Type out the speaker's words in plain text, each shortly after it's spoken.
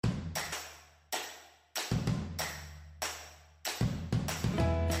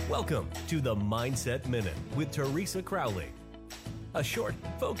Welcome to the Mindset Minute with Teresa Crowley. A short,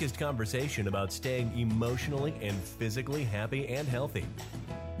 focused conversation about staying emotionally and physically happy and healthy.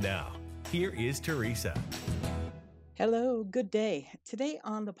 Now, here is Teresa. Hello, good day. Today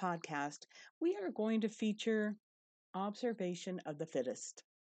on the podcast, we are going to feature observation of the fittest.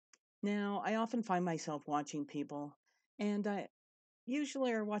 Now, I often find myself watching people, and I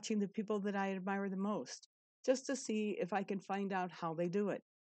usually are watching the people that I admire the most, just to see if I can find out how they do it.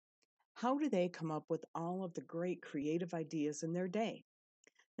 How do they come up with all of the great creative ideas in their day?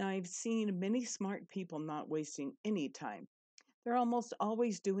 Now, I've seen many smart people not wasting any time. They're almost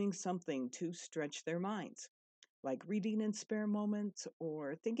always doing something to stretch their minds, like reading in spare moments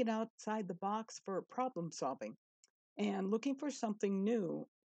or thinking outside the box for problem solving and looking for something new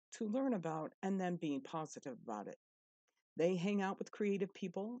to learn about and then being positive about it. They hang out with creative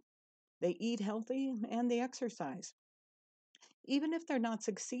people, they eat healthy, and they exercise. Even if they're not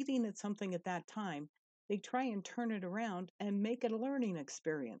succeeding at something at that time, they try and turn it around and make it a learning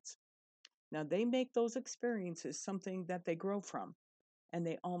experience. Now, they make those experiences something that they grow from, and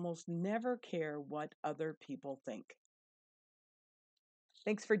they almost never care what other people think.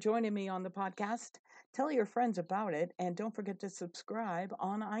 Thanks for joining me on the podcast. Tell your friends about it, and don't forget to subscribe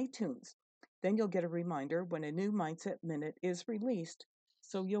on iTunes. Then you'll get a reminder when a new Mindset Minute is released,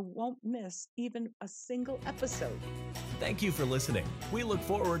 so you won't miss even a single episode. Thank you for listening. We look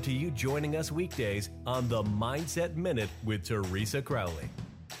forward to you joining us weekdays on the Mindset Minute with Teresa Crowley.